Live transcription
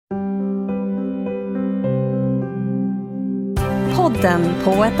Podden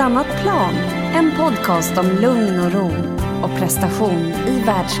på ett annat plan. En podcast om lugn och ro och prestation i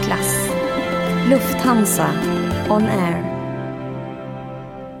världsklass. Lufthansa On Air.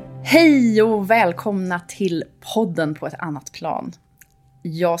 Hej och välkomna till podden på ett annat plan.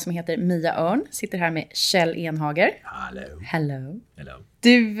 Jag som heter Mia Örn sitter här med Kjell Enhager. Hello.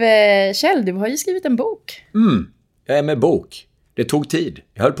 Du, Kjell, du har ju skrivit en bok. Jag är med bok. Det tog tid.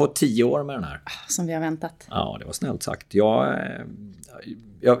 Jag höll på 10 år med den här. Som vi har väntat. Ja, det var snällt sagt. Jag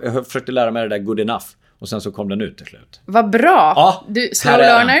försökte lära mig det där good enough. Och sen så kom den ut till slut. Vad bra. Ja, du slow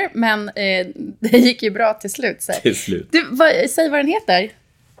learner, men det gick ju bra till slut. Så. Till slut. Du, säg vad den heter.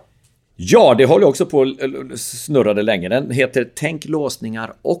 Ja, det håller också på snurrade länge. Den heter Tänk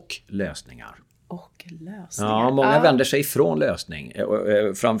låsningar och lösningar. Och lösningar. Ja, många vänder sig ifrån lösning.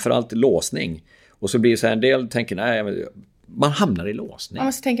 Framförallt låsning. Och så blir det så här, en del tänker, nej, man hamnar i låsning. Man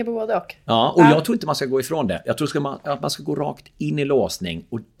måste tänka på både och. Ja, och jag tror inte man ska gå ifrån det. Jag tror att man ska gå rakt in i låsning.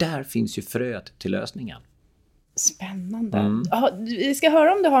 Och där finns ju fröet till lösningen. Spännande. Vi ska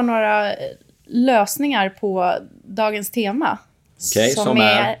höra om du har några lösningar på dagens tema. Okay, som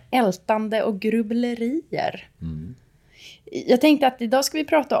är ältande och grubblerier. Jag tänkte att idag ska vi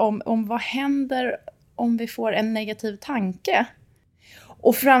prata om vad händer om vi får en negativ tanke.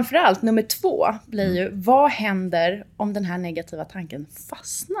 Och framförallt nummer 2 blir ju, vad händer om den här negativa tanken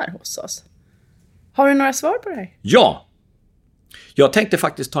fastnar hos oss? Har du några svar på det här? Ja! Jag tänkte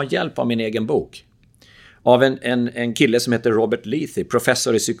faktiskt ta hjälp av min egen bok. Av en kille som heter Robert Lethy,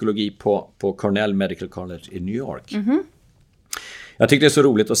 professor i psykologi på Cornell Medical College i New York. Jag tyckte det är så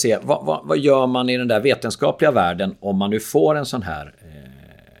roligt att se, vad gör man i den där vetenskapliga världen om man nu får en sån här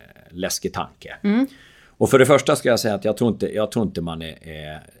läskig tanke? Och för det första ska jag säga att jag tror inte man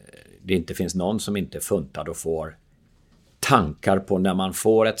det inte finns någon som inte är funtad och får tankar på när man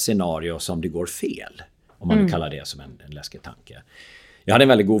får ett scenario som det går fel. Om man nu kallar det som en läskig tanke. Jag hade en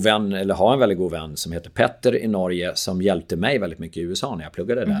väldigt god vän som heter Petter i Norge som hjälpte mig väldigt mycket i USA när jag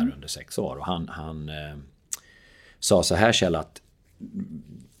pluggade där under 6 år. Och han sa så här, Kjell, att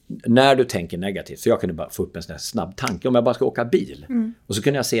när du tänker negativt, så jag kunde bara få upp en sån här snabb tanke om jag bara ska åka bil. Och så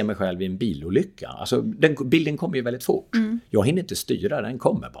kunde jag se mig själv i en bilolycka. Alltså bilden kommer ju väldigt fort. Jag hinner inte styra, den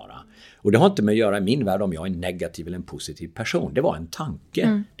kommer bara. Och det har inte med att göra i min värld om jag är en negativ eller en positiv person. Det var en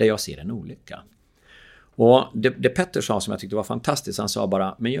tanke där jag ser en olycka. Och det Petter sa som jag tyckte var fantastiskt, han sa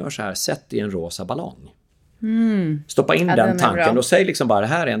bara, men gör så här, sätt i en rosa ballong. Stoppa in den tanken och säg liksom bara, det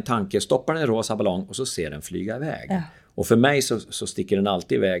här är en tanke, stoppa den i en rosa ballong och så ser den flyga iväg. Ja. Och för mig så sticker den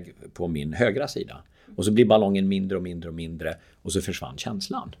alltid iväg på min högra sida. Och så blir ballongen mindre och mindre och mindre och så försvann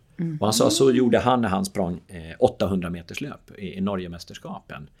känslan. Och han sa, så gjorde han när han sprang 800 meters löp i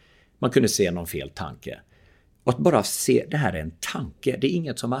Norgemästerskapen. Man kunde se någon fel tanke. Och att bara se, det här är en tanke, det är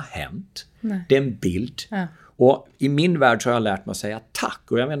inget som har hänt. Nej. Det är en bild. Ja. Och i min värld så har jag lärt mig att säga tack.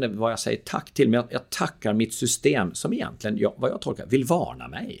 Och jag vet inte vad jag säger tack till. Men jag tackar mitt system som egentligen, vad jag tolkar, vill varna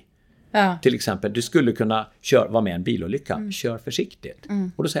mig. Ja. Till exempel, du skulle kunna vara med i en bilolycka. Kör försiktigt.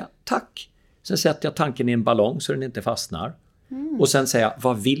 Och då säger jag tack. Sen sätter jag tanken i en ballong så den inte fastnar. Och sen säger jag,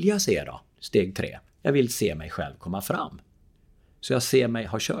 vad vill jag se då? Steg 3. Jag vill se mig själv komma fram. Så jag ser mig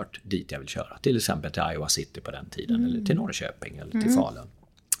ha kört dit jag vill köra. Till exempel till Iowa City på den tiden. Eller till Norrköping eller till Falun.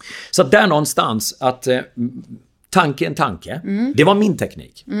 Så där någonstans att tanke är en tanke. Det var min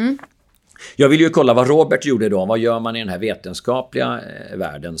teknik. Jag vill ju kolla vad Robert gjorde då. Vad gör man i den här vetenskapliga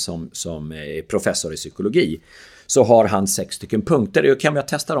världen som är professor i psykologi. Så har han 6 stycken punkter. Kan vi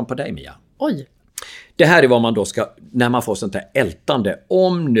testa dem på dig, Mia? Oj. Det här är vad man då ska, när man får sånt här ältande,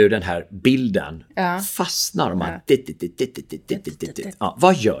 om nu den här bilden fastnar. Man,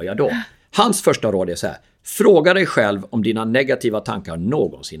 vad gör jag då? Hans första råd är så här. Fråga dig själv om dina negativa tankar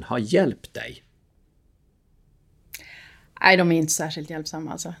någonsin har hjälpt dig. Nej, de är inte särskilt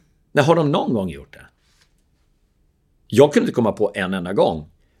hjälpsamma alltså. Nej, har de någon gång gjort det? Jag kunde inte komma på en enda gång.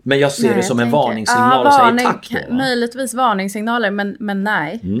 Men jag ser det som en varningssignal och säger tack då. Möjligtvis varningssignaler, men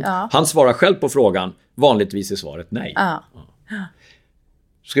nej. Ja. Han svarar själv på frågan. Vanligtvis är svaret nej. Ja.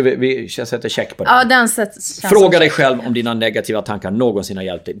 Ska vi sätta check på det? Ja, den fråga dig själv om dina negativa tankar någonsin har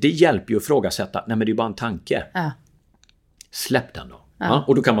hjälpt dig. Det hjälper ju att frågasätta. Nej, men det är bara en tanke. Ja. Släpp den då. Ja,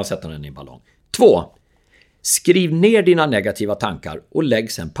 och då kan man sätta den i en ballong. 2. Skriv ner dina negativa tankar och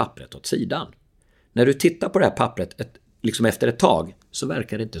lägg sen pappret åt sidan. När du tittar på det här pappret liksom efter ett tag så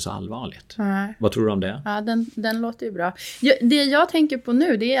verkar det inte så allvarligt. Nej. Vad tror du om det? Ja, den låter ju bra. Det jag tänker på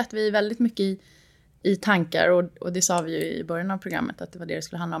nu, det är att vi är väldigt mycket i tankar, och det sa vi ju i början av programmet att det var det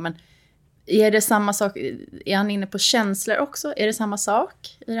skulle handla om. Men Är det samma sak? Är han inne på känslor också? Är det samma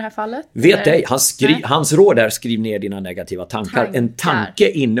sak i det här fallet? Vet ej, hans råd är skriv ner dina negativa tankar. En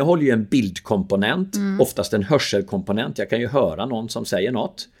tanke innehåller ju en bildkomponent, oftast en hörselkomponent. Jag kan ju höra någon som säger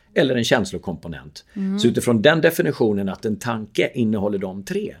något. Eller en känslokomponent. Så utifrån den definitionen att en tanke innehåller de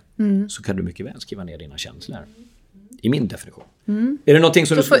 3 så kan du mycket väl skriva ner dina känslor. I min definition. Är det någonting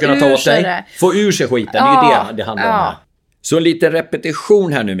som du skulle kunna ta åt dig? Få ur sig skiten, det är ju det handlar om här. Så en liten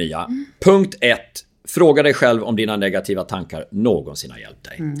repetition här nu, Mia. Punkt 1. Fråga dig själv om dina negativa tankar någonsin har hjälpt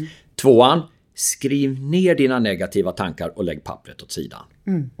dig. 2. Skriv ner dina negativa tankar och lägg pappret åt sidan.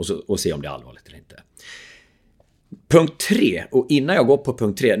 Och se om det är allvarligt eller inte. Punkt 3, och innan jag går på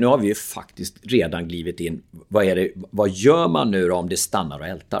punkt 3, nu har vi ju faktiskt redan glivit in, vad gör man nu då om det stannar och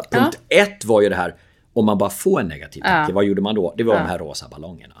ältar? Punkt 1 var ju det här, om man bara får en negativ tanke, vad gjorde man då? Det var de här rosa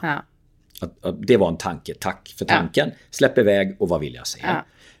ballongerna. Att det var en tanke, tack för tanken, släpp iväg och vad vill jag se?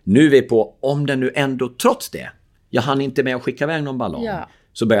 Nu är vi på, om den nu ändå trots det, jag hann inte med att skicka iväg någon ballong,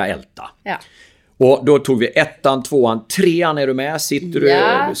 så börjar jag älta. Och då tog vi 1, 2, 3, är du med? Sitter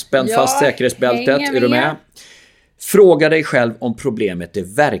du spänt fast säkerhetsbältet? Är du med? Fråga dig själv om problemet är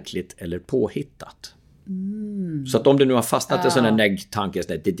verkligt eller påhittat. Så att om du nu har fastnat i sån här negg-tanke,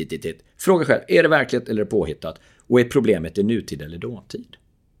 fråga själv, är det verkligt eller påhittat? Och är problemet i nutid eller dåtid?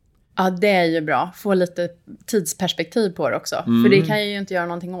 Ja, det är ju bra. Få lite tidsperspektiv på det också. För det kan ju inte göra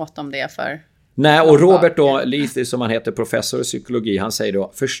någonting åt om det är för... Nej, och Robert då, Leathy som han heter, professor i psykologi, han säger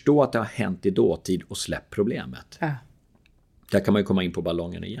då, förstå att det har hänt i dåtid och släpp problemet. Där kan man ju komma in på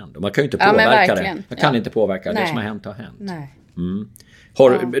ballongen igen. Man kan ju inte påverka det. Man kan inte påverka det som har hänt har hänt.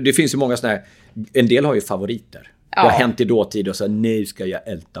 Det finns ju många sådana här, en del har ju favoriter. Det har hänt i dåtid och så nu ska jag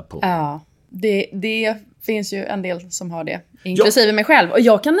älta på. Ja, det finns ju en del som har det. Inklusive mig själv. Och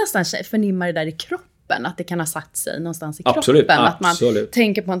jag kan nästan förnimma det där i kroppen. Att det kan ha satt sig någonstans i kroppen. Att man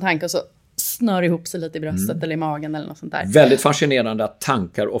tänker på en tanke och så snör ihop sig lite i bröstet eller i magen eller något sånt där. Väldigt fascinerande att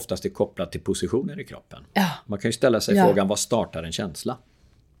tankar oftast är kopplat till positioner i kroppen. Man kan ju ställa sig frågan, vad startar en känsla?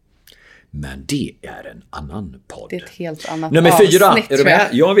 Men det är en annan podd. Det är ett helt annat Nummer 4, avsnitt, är du med?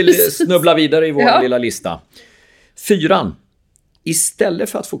 Jag vill snubbla vidare i vår lilla lista. 4. Istället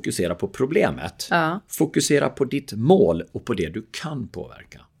för att fokusera på problemet, fokusera på ditt mål och på det du kan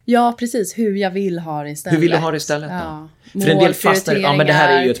påverka. Ja, precis. Hur jag vill ha det istället. Hur vill du ha det istället då? För en del fastnar, men det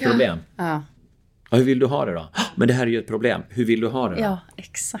här är ju ett problem. Hur vill du ha det då? Men det här är ju ett problem. Hur vill du ha det då? Ja,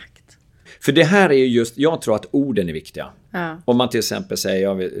 exakt. För det här är ju just, jag tror att orden är viktiga. Om man till exempel säger,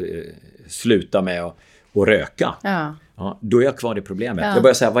 jag vill sluta med att röka. Då är jag kvar i problemet. Jag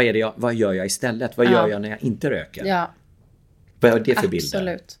börjar säga, vad gör jag istället? Vad gör jag när jag inte röker? Vad är det för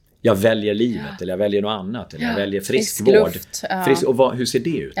bilder? Jag väljer livet, eller jag väljer något annat, eller jag väljer friskvård. Och hur ser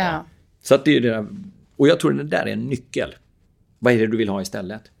det ut då? Så att det är det där, och jag tror att det där är en nyckel. Vad är det du vill ha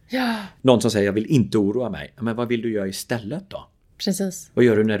istället? Någon som säger, jag vill inte oroa mig. Men vad vill du göra istället då? Precis. Vad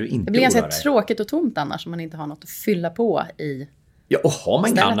gör du när du inte oroar dig? Det blir ganska tråkigt och tomt annars om man inte har något att fylla på i. Ja, och har man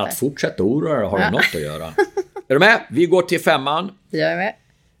inget annat, fortsätt oroa dig, har du något att göra. Är du med? Vi går till 5. Jag är med.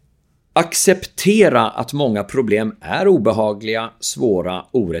 Acceptera att många problem är obehagliga, svåra,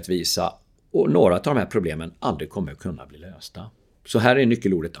 orättvisa och några av de här problemen aldrig kommer att kunna bli lösta. Så här är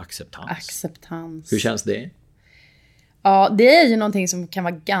nyckelordet acceptans. Hur känns det? Ja, det är ju någonting som kan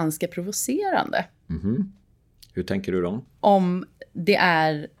vara ganska provocerande. Hur tänker du då? Om det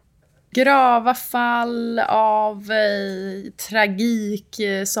är grava fall av tragik,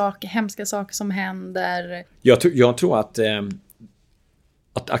 hemska saker som händer. Jag tror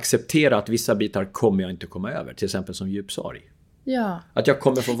att acceptera att vissa bitar kommer jag inte komma över. Till exempel som djup sorg. Att jag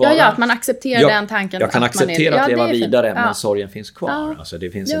kommer få vara... att man accepterar den tanken. Jag kan acceptera att leva vidare, men sorgen finns kvar. Alltså det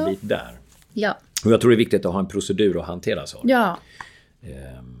finns en bit där. Och jag tror det är viktigt att ha en procedur att hantera sorg.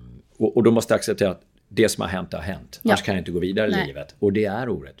 Och då måste jag acceptera att det som har hänt har hänt. Annars kan jag inte gå vidare i livet. Och det är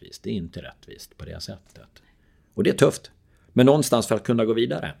orättvist. Det är inte rättvist på det sättet. Och det är tufft. Men någonstans för att kunna gå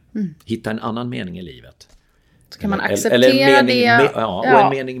vidare. Hitta en annan mening i livet. Så kan man acceptera det. Och en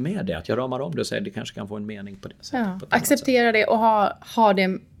mening med det. Att jag ramar om det och säger att det kanske kan få en mening på det sättet. Acceptera det och ha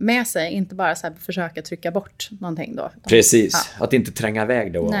det med sig. Inte bara så här försöka trycka bort någonting då. Precis. Att inte tränga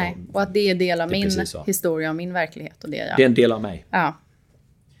iväg det. Och att det är del av min historia och min verklighet. Och det är en del av mig.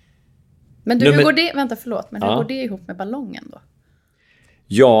 Men hur går det... Vänta, förlåt. Men hur går det ihop med ballongen då?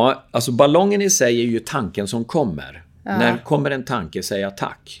 Ja, alltså ballongen i sig är ju tanken som kommer. När kommer en tanke, säger jag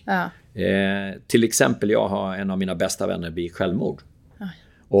tack. Till exempel, jag har en av mina bästa vänner bli självmord.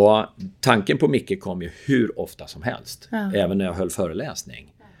 Och tanken på Micke kom ju hur ofta som helst. Även när jag höll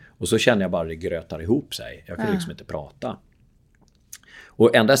föreläsning. Och så känner jag bara det grötar ihop sig. Jag kan liksom inte prata.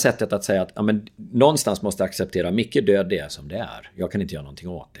 Och enda sättet att säga att någonstans måste jag acceptera Micke död, det är som det är. Jag kan inte göra någonting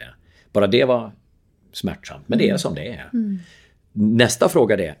åt det. Bara det var smärtsamt, men det är som det är. Nästa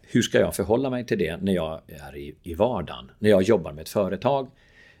fråga är, hur ska jag förhålla mig till det när jag är i vardagen? När jag jobbar med ett företag,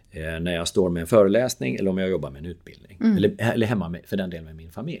 när jag står med en föreläsning eller om jag jobbar med en utbildning. Eller hemma med, för den delen med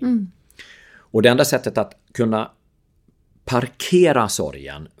min familj. Och det enda sättet att kunna parkera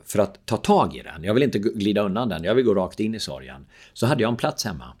sorgen för att ta tag i den. Jag vill inte glida undan den, jag vill gå rakt in i sorgen. Så hade jag en plats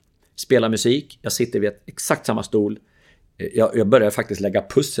hemma. Spela musik, jag sitter vid exakt samma stol. Jag började faktiskt lägga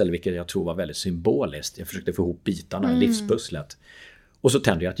pussel, vilket jag tror var väldigt symboliskt. Jag försökte få ihop bitarna, livspusslet. Och så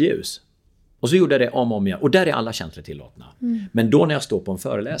tände jag ett ljus. Och så gjorde jag det om och om igen. Och där är alla känslor tillåtna. Men då när jag står på en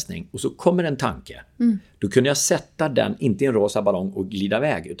föreläsning och så kommer en tanke. Då kunde jag sätta den, inte i en rosa ballong och glida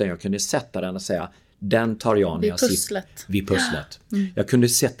iväg. Utan jag kunde sätta den och säga, den tar jag när jag sitter vid pusslet. Jag kunde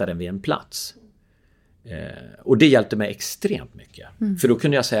sätta den vid en plats. Och det hjälpte mig extremt mycket. För då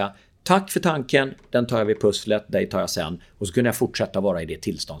kunde jag säga, tack för tanken, den tar jag vid pusslet, dig tar jag sen. Och så kunde jag fortsätta vara i det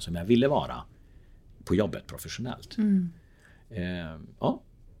tillstånd som jag ville vara. På jobbet professionellt. Ja.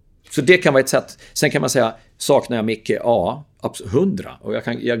 Så det kan vara ett sätt. Sen kan man säga, saknar jag Micke? Ja, 100. Och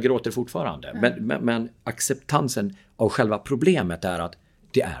jag gråter fortfarande. Men acceptansen av själva problemet är att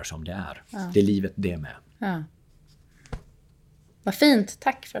det är som det är. Det är livet det med. Ja. Vad fint.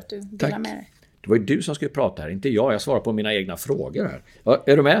 Tack för att du delar med dig. Det var ju du som skulle prata här, inte jag. Jag svarar på mina egna frågor här. Ja,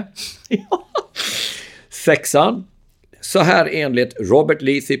 är du med? Ja. 6. Så här enligt Robert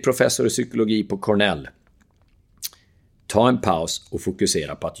Leathy, professor i psykologi på Cornell. Ta en paus och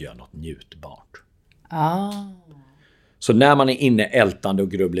fokusera på att göra något njutbart. Så när man är inne ältande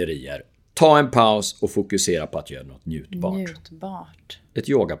och grubblerier, ta en paus och fokusera på att göra något njutbart. Ett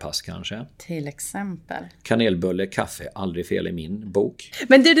yogapass kanske. Till exempel. Kanelbulle, kaffe, aldrig fel i min bok.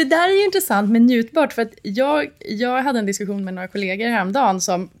 Men det där är ju intressant med njutbart. För att jag hade en diskussion med några kollegor häromdagen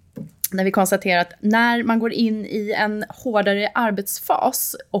som, när vi konstaterar att när man går in i en hårdare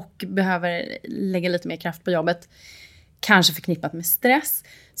arbetsfas och behöver lägga lite mer kraft på jobbet, kanske förknippat med stress,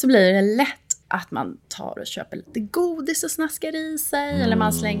 så blir det lätt att man tar och köper lite godis och snaskar i sig. Eller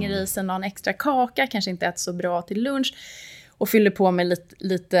man slänger i sig någon extra kaka, kanske inte äter så bra till lunch. Och fyller på med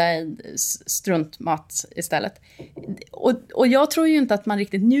lite struntmat istället. Och jag tror ju inte att man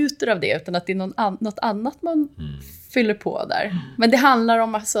riktigt njuter av det, utan att det är något annat man fyller på där. Men det handlar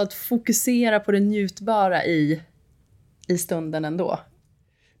om alltså att fokusera på det njutbara i stunden ändå.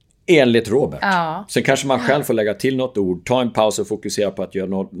 Enligt Robert. Ja. Sen kanske man själv får lägga till något ord. Ta en paus och fokusera på att göra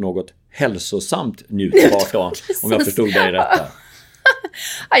något hälsosamt njutbart. Om jag förstod dig rätt där.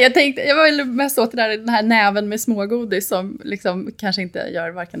 Ja, jag var väl mest åt den här näven med smågodis som liksom kanske inte gör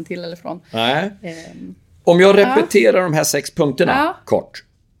varken till eller från. Nej. Om jag repeterar de här 6 punkterna kort.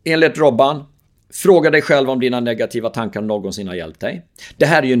 Enligt Robban, fråga dig själv om dina negativa tankar någonsin har hjälpt dig. Det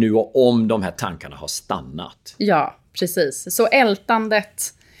här är ju nu om de här tankarna har stannat. Ja, precis. Så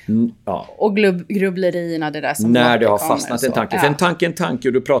ältandet och grubblerierna, det där som när det har fastnat en tanke. För en tanke,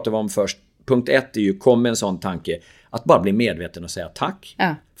 och du pratade om först. Punkt 1 är ju, kom med en sån tanke. Att bara bli medveten och säga tack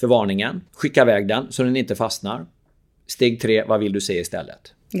för varningen. Skicka iväg den så den inte fastnar. Steg 3, vad vill du se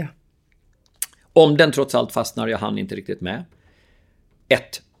istället? Ja. Om den trots allt fastnar, jag hann inte riktigt med.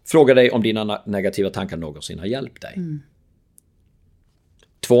 1. Fråga dig om dina negativa tankar någonsin har hjälpt dig.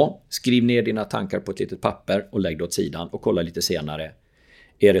 2. Skriv ner dina tankar på ett litet papper och lägg det åt sidan och kolla lite senare.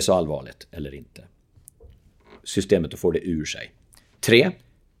 Är det så allvarligt eller inte? Systemet att få det ur sig. 3.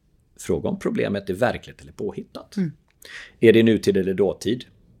 Fråga om problemet är verkligt eller påhittat. Är det nutid eller dåtid?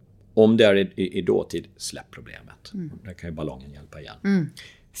 Om det är i dåtid, släpp problemet. Där kan ju ballongen hjälpa igen.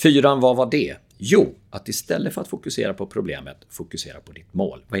 4, vad var det? Jo, att istället för att fokusera på problemet, fokusera på ditt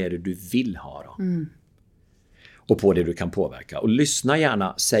mål. Vad är det du vill ha då? Och på det du kan påverka. Och lyssna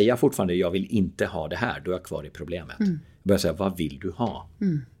gärna, säga fortfarande, jag vill inte ha det här, då är jag kvar i problemet. Börja säga, vad vill du ha?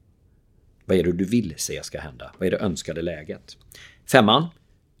 Vad är det du vill se ska hända? Vad är det önskade läget? 5,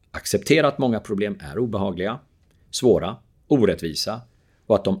 acceptera att många problem är obehagliga, svåra, orättvisa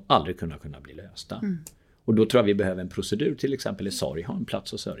och att de aldrig kunna bli lösta. Och då tror jag vi behöver en procedur, till exempel i sorg, ha en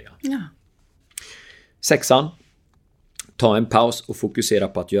plats att sörja. 6, ta en paus och fokusera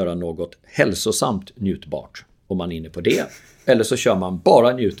på att göra något hälsosamt njutbart om man är inne på det. Eller så kör man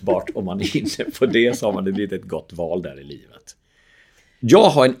bara njutbart om man är inne på det, så har man det blivit ett gott val där i livet. Jag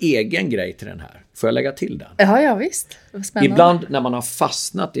har en egen grej till den här. Får jag lägga till den? Ja, visst. Vad spännande. Ibland när man har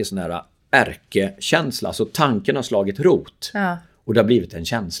fastnat i sån här ärkekänsla, så tanken har slagit rot och det har blivit en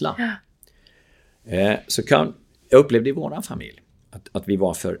känsla. Så jag upplevde i våran familj att vi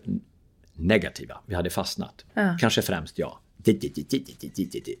var för negativa. Vi hade fastnat. Kanske främst jag.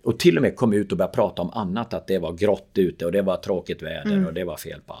 Och till och med kom ut och började prata om annat. Att det var grått ute och det var tråkigt väder och det var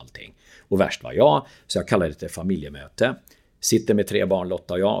fel på allting. Och värst var jag. Så jag kallade det till familjemöte. Sitter med 3 barn,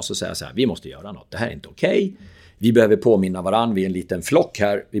 Lotta och jag, och så säger jag så här, vi måste göra något. Det här är inte okej. Vi behöver påminna varandra, vi är en liten flock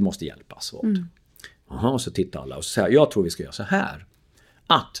här, vi måste hjälpas åt. Aha, och så tittar alla och så säger jag tror vi ska göra så här.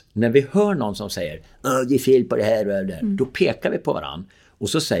 Att när vi hör någon som säger, det är fel på det här och det här, då pekar vi på varandra och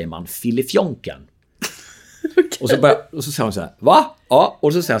så säger man filifjonken. Okay. Och så säger hon så här, va? Ja,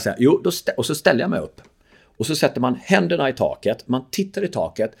 och så säger jag så här, jo, och så ställer jag mig upp. Och så sätter man händerna i taket, man tittar i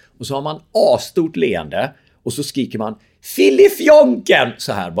taket och så har man stort leende och så skriker man filifjonken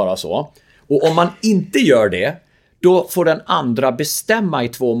så här bara så. Och om man inte gör det, då får den andra bestämma i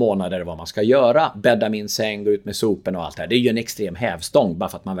 2 månader vad man ska göra. Bädda min säng, gå ut med sopen och allt det här. Det är ju en extrem hävstång bara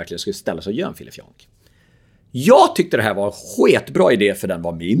för att man verkligen skulle ställa sig och göra en filifjonk. Jag tyckte det här var en skitbra idé för den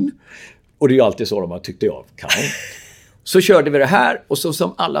var min. Och det är ju alltid så de tyckte jag kan. Så körde vi det här och så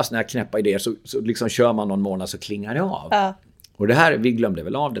som alla såna här knäppa idéer så liksom kör man någon månad så klingar det av. Ja. Och det här, vi glömde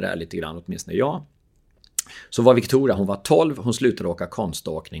väl av det där lite grann, åtminstone jag. Så var Victoria, hon var 12, hon slutade åka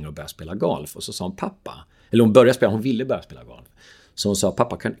konståkning och började spela golf. Och så sa hon pappa, eller hon ville börja spela golf. Så hon sa,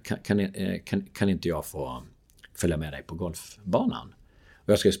 pappa kan inte jag få följa med dig på golfbanan? Och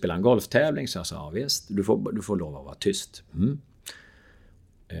jag skulle spela en golftävling, så jag sa, ja visst, du får lov att vara tyst.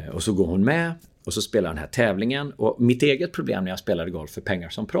 Och så går hon med och så spelar den här tävlingen. Och mitt eget problem när jag spelade golf för pengar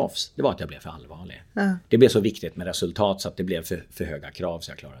som proffs, det var att jag blev för allvarlig. Det blev så viktigt med resultat så att det blev för höga krav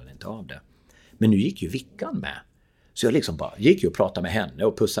så jag klarade inte av det. Men nu gick ju Vickan med. Så jag liksom bara gick ju och pratade med henne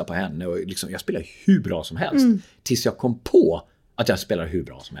och pussade på henne. Och liksom, jag spelade hur bra som helst. Tills jag kom på att jag spelar hur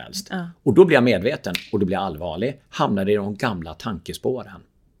bra som helst. Och då blev jag medveten och då blev jag allvarlig. Hamnade i de gamla tankespåren.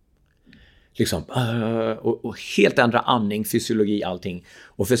 Liksom, och helt ändra andning, fysiologi, allting.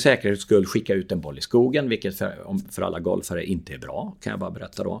 Och för säkerhets skull skicka ut en boll i skogen. Vilket för alla golfare inte är bra, kan jag bara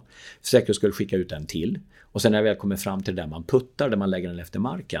berätta då. För säkerhets skull skicka ut en till. Och sen när jag väl kommer fram till där man puttar, där man lägger den efter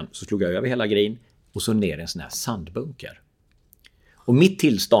marken, så slog jag över hela green och så ner i en sån här sandbunker. Och mitt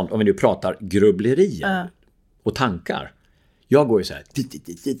tillstånd, om vi nu pratar grubblerier och tankar, jag går ju så här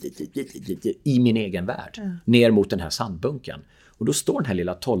i min egen värld, ner mot den här sandbunkern. Och då står den här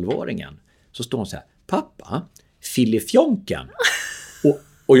lilla 12-åringen, så står hon så här, pappa, filifjonken.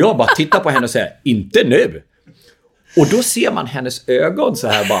 Och jag bara tittar på henne och säger, inte nu. Och då ser man hennes ögon så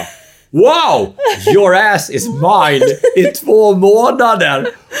här bara, wow, your ass is mine i 2 månader.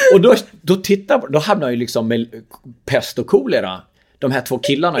 Och då hamnar jag ju liksom med pest och kolera. De här 2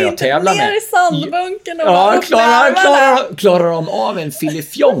 killarna jag tävlar med. Ner i sandbunken och klarar de av en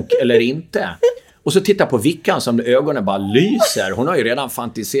filifjonk eller inte? Och så tittar på Vickan som ögonen bara lyser. Hon har ju redan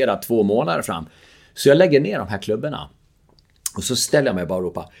fantiserat 2 månader fram. Så jag lägger ner de här klubborna. Och så ställer jag mig bara och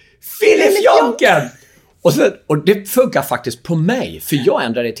ropar, filifjonken! Och det funkar faktiskt på mig. För jag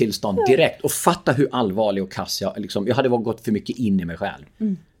ändrade i tillstånd direkt. Och fatta hur allvarlig och kass jag hade gått för mycket in i mig själv.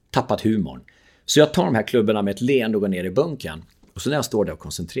 Tappat humorn. Så jag tar de här klubborna med ett leende och går ner i bunken. Och så när jag står där och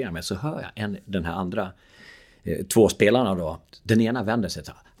koncentrerar mig så hör jag den här andra 2 spelarna då. Den ena vänder sig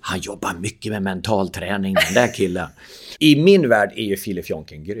så här, han jobbar mycket med mental träning, den där killen. I min värld är ju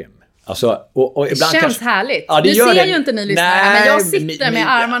filifjonken grym. Alltså, och ibland det känns härligt. Ja, du ser ju inte ni lyssnare, men jag sitter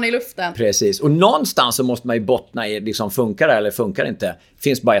med armarna i luften. Precis, och någonstans så måste man ju bottna i, liksom, funkar det eller funkar det inte.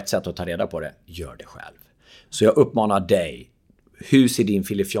 Finns bara ett sätt att ta reda på det. Gör det själv. Så jag uppmanar dig. Hur ser din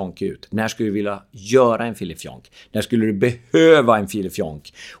filifjonk ut? När skulle du vilja göra en filifjonk? När skulle du behöva en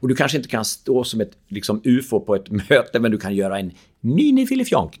filifjonk? Och du kanske inte kan stå som ett liksom, UFO på ett möte, men du kan göra en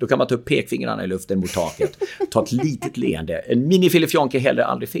mini-filifjonk. Då kan man ta upp pekfingrarna i luften mot taket. Ta ett litet leende. En mini-filifjonk är heller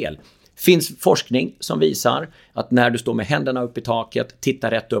aldrig fel. Finns forskning som visar att när du står med händerna upp i taket,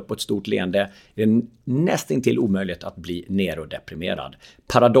 tittar rätt upp på ett stort leende, är det nästintill omöjligt att bli neurodeprimerad.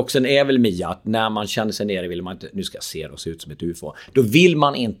 Paradoxen är väl, Mia, att när man känner sig nere vill man inte, nu ska jag se och se ut som ett UFO, då vill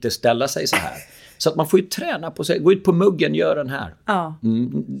man inte ställa sig så här. Så att man får ju träna på sig, gå ut på muggen, gör den här. Ja.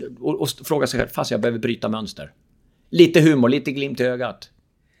 Och fråga sig själv, fast jag behöver bryta mönster. Lite humor, lite glimt i ögat.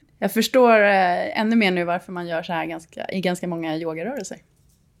 Jag förstår ännu mer nu varför man gör så här i ganska många yogarörelser.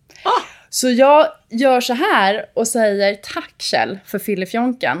 Så jag gör så här och säger tack Kjell för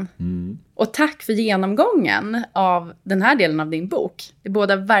filifjonken. Och tack för genomgången av den här delen av din bok. Det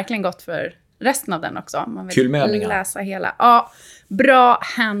bådar verkligen gott för resten av den också. Man vill kul med övningar. Läsa hela. Ja, bra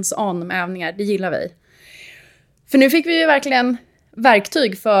hands-on med övningar, det gillar vi. För nu fick vi ju verkligen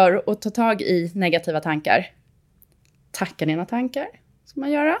verktyg för att ta tag i negativa tankar. Tacka dina tankar, ska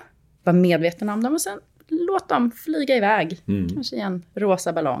man göra. Var medveten om dem och sen låt dem flyga iväg. Kanske i en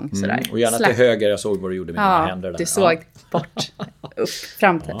rosa ballong. Sådär. Och gärna till höger, jag såg vad du gjorde med dina händer där. Du såg bort, upp,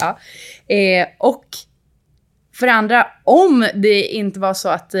 fram till. Ja. Och för andra, om det inte var så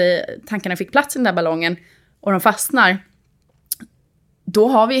att tankarna fick plats i den där ballongen och de fastnar, då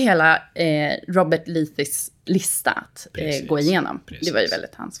har vi hela Robert Leathys lista att gå igenom. Precis. Det var ju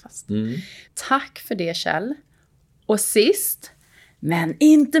väldigt handfast. Tack för det, Kjell. Och sist, men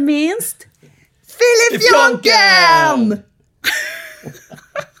inte minst, Filip Jonken!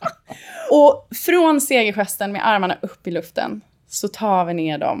 Och från segergesten med armarna upp i luften så tar vi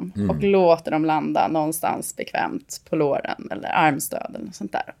ner dem och låter dem landa någonstans bekvämt på låren eller armstöd eller något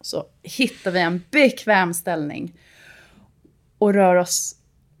sånt där. Och så hittar vi en bekväm ställning och rör oss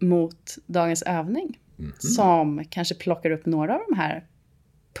mot dagens övning som kanske plockar upp några av de här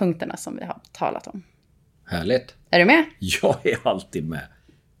punkterna som vi har talat om. Härligt. Är du med? Jag är alltid med.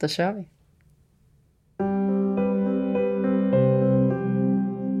 Då kör vi.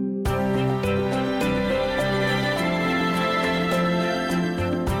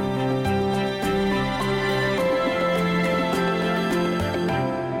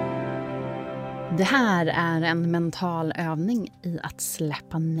 Det här är en mental övning i att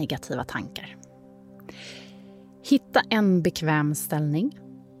släppa negativa tankar. Hitta en bekväm ställning.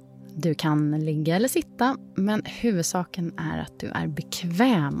 Du kan ligga eller sitta, men huvudsaken är att du är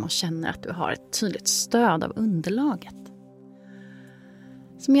bekväm och känner att du har ett tydligt stöd av underlaget.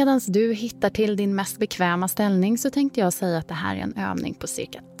 Så medan du hittar till din mest bekväma ställning så tänkte jag säga att det här är en övning på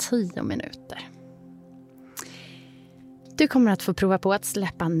cirka 10 minuter. Du kommer att få prova på att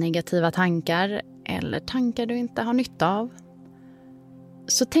släppa negativa tankar eller tankar du inte har nytta av.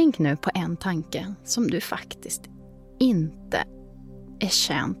 Så tänk nu på en tanke som du faktiskt inte är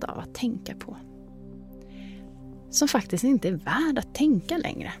känt av att tänka på. Som faktiskt inte är värd att tänka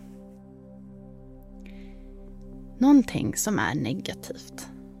längre. Någonting som är negativt.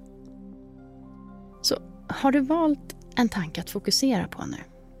 Så har du valt en tanke att fokusera på nu?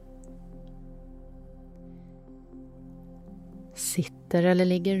 Sitter eller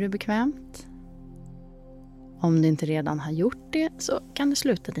ligger du bekvämt? Om du inte redan har gjort det så kan du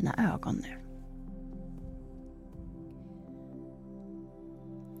sluta dina ögon nu.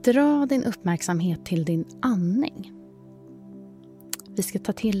 Dra din uppmärksamhet till din andning. Vi ska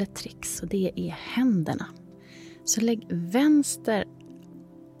ta till ett trix och det är händerna. Så lägg vänster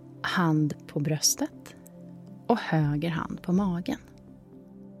hand på bröstet och höger hand på magen.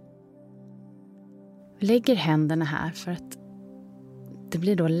 Vi lägger händerna här för att det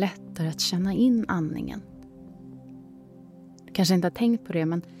blir då lättare att känna in andningen. Du kanske inte har tänkt på det,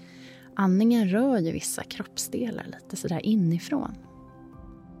 men andningen rör ju vissa kroppsdelar lite sådär inifrån.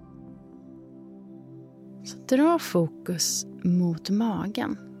 Så dra fokus mot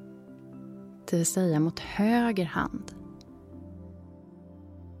magen, det vill säga mot höger hand.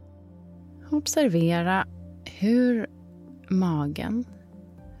 Observera hur magen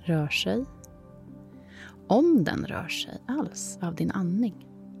rör sig, om den rör sig alls av din andning.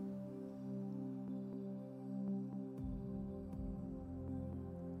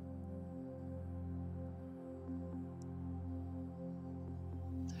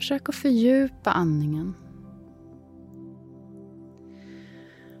 Försök att fördjupa andningen.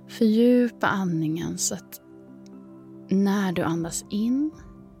 Fördjupa andningen så att när du andas in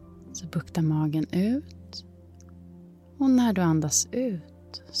så buktar magen ut. Och när du andas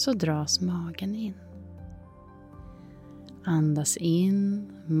ut så dras magen in. Andas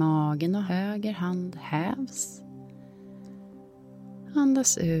in, magen och höger hand hävs.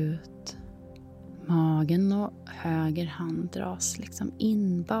 Andas ut, magen och höger hand dras liksom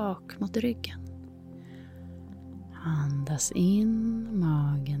in bak mot ryggen. Andas in,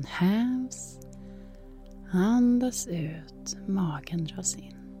 magen hävs. Andas ut, magen dras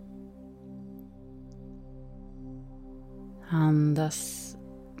in. Andas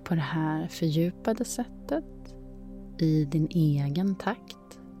på det här fördjupade sättet i din egen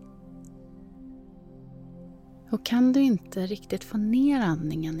takt. Och kan du inte riktigt få ner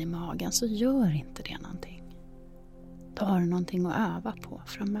andningen i magen så gör inte det någonting. Då har du någonting att öva på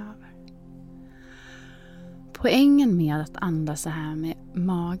framöver. Poängen med att andas så här med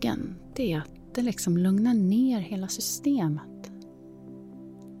magen, det är att det liksom lugnar ner hela systemet.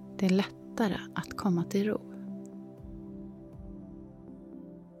 Det är lättare att komma till ro.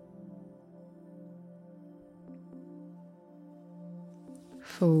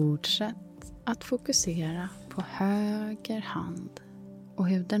 Fortsätt att fokusera på höger hand och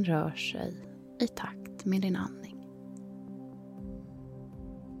hur den rör sig i takt med din andning.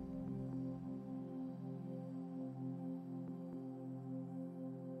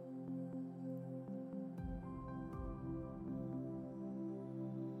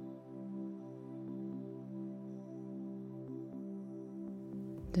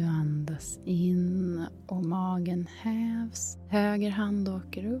 Du andas in och magen hävs. Höger hand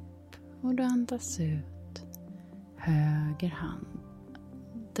åker upp och du andas ut. Höger hand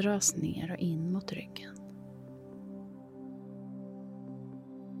dras ner och in mot ryggen.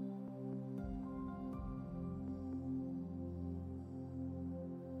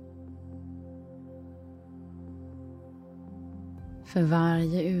 För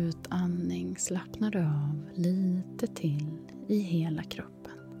varje utandning slappnar du av lite till i hela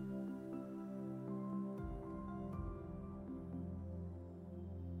kroppen.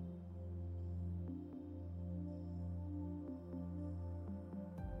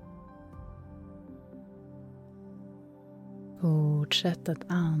 Fortsätt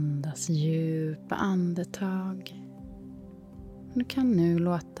att andas djupa andetag. Du kan nu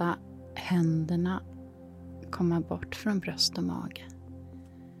låta händerna komma bort från bröst och mage.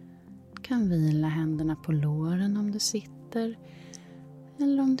 Du kan vila händerna på låren om du sitter,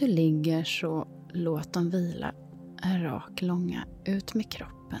 eller om du ligger så låt dem vila raklånga ut med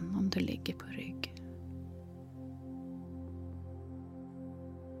kroppen om du ligger på rygg.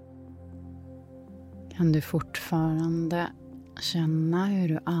 Kan du fortfarande känna hur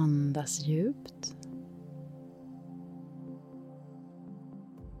du andas djupt?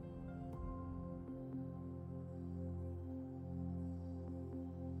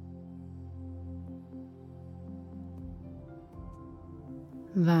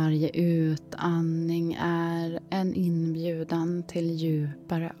 Varje utandning är en inbjudan till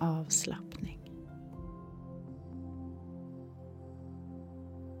djupare avslappning.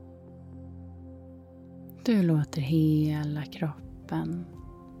 Du låter hela kroppen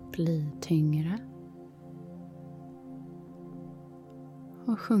bli tyngre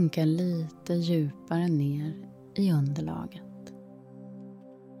och sjunka lite djupare ner i underlaget.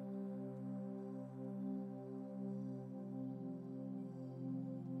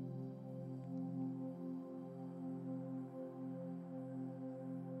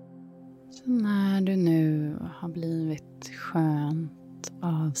 Så när du nu har blivit skönt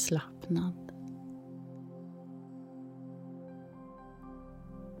avslappnad,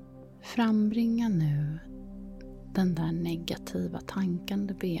 frambringa nu den där negativa tanken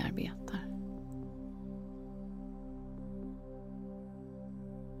du bearbetar.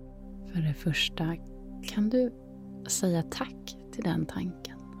 För det första kan du säga tack till den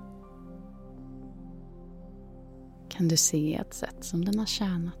tanken. Kan du se ett sätt som den har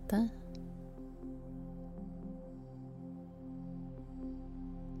tjänat dig?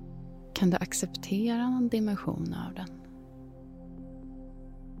 Kan du acceptera någon dimension av den?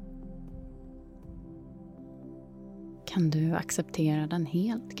 Kan du acceptera den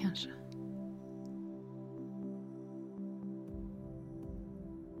helt kanske?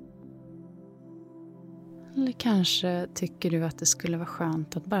 Eller kanske tycker du att det skulle vara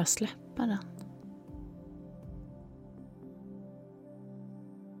skönt att bara släppa den?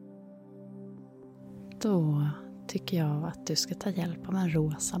 Då tycker jag att du ska ta hjälp av en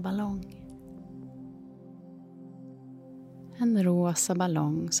rosa ballong. En rosa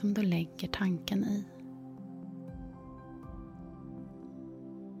ballong som du lägger tanken i.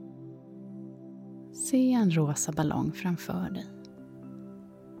 Se en rosa ballong framför dig.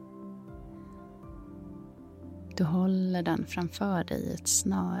 Du håller den framför dig i ett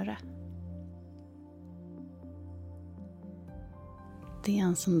snöre. Det är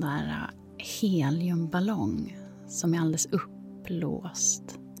en sån där heliumballong som är alldeles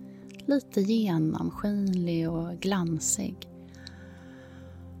uppblåst. Lite genomskinlig och glansig.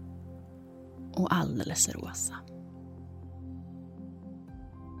 Och alldeles rosa.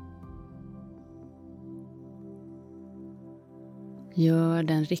 Gör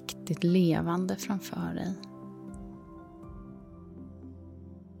den riktigt levande framför dig.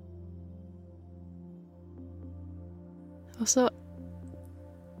 Och så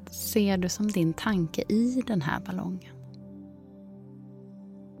ser du som din tanke i den här ballongen.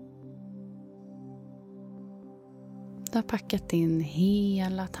 Du har packat in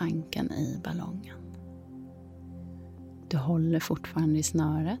hela tanken i ballongen. Du håller fortfarande i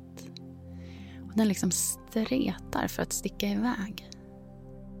snöret. Och den liksom stretar för att sticka iväg.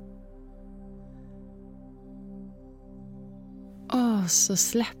 Och så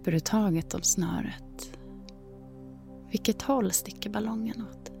släpper du taget om snöret. Vilket håll sticker ballongen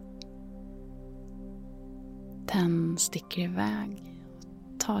åt? Den sticker iväg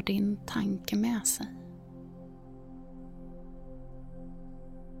och tar din tanke med sig.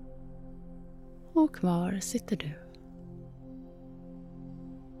 Och kvar sitter du.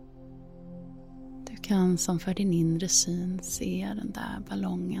 Du kan som för din inre syn se den där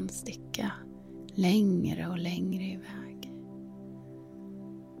ballongen sticka längre och längre iväg.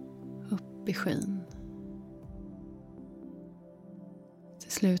 Upp i skyn.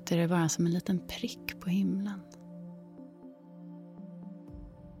 Till slut är det bara som en liten prick på himlen.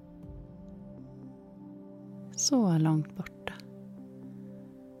 Så långt borta.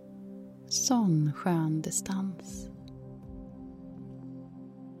 Sån skön distans.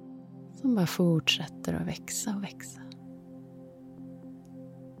 Som bara fortsätter att växa och växa.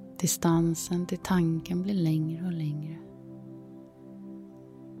 Distansen till tanken blir längre och längre.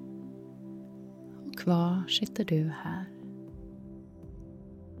 Och kvar sitter du här.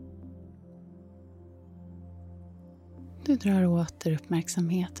 Du drar åter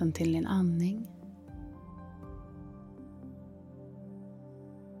uppmärksamheten till din andning.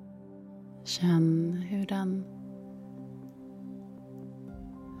 Känn hur den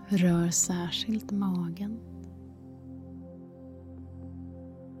rör särskilt magen.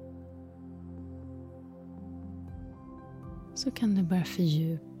 Så kan du börja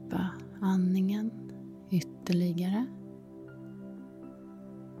fördjupa andningen ytterligare.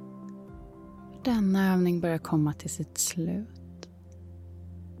 Denna övning börjar komma till sitt slut.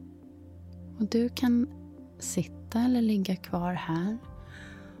 Och du kan sitta eller ligga kvar här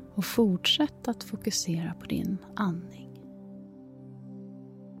och fortsätta att fokusera på din andning.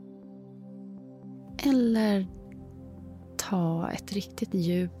 Eller ta ett riktigt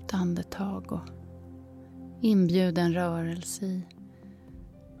djupt andetag och inbjuda en rörelse i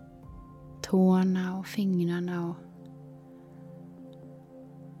tårna och fingrarna och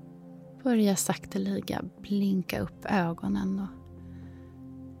börja sakteliga blinka upp ögonen och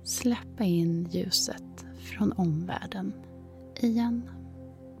släppa in ljuset från omvärlden igen.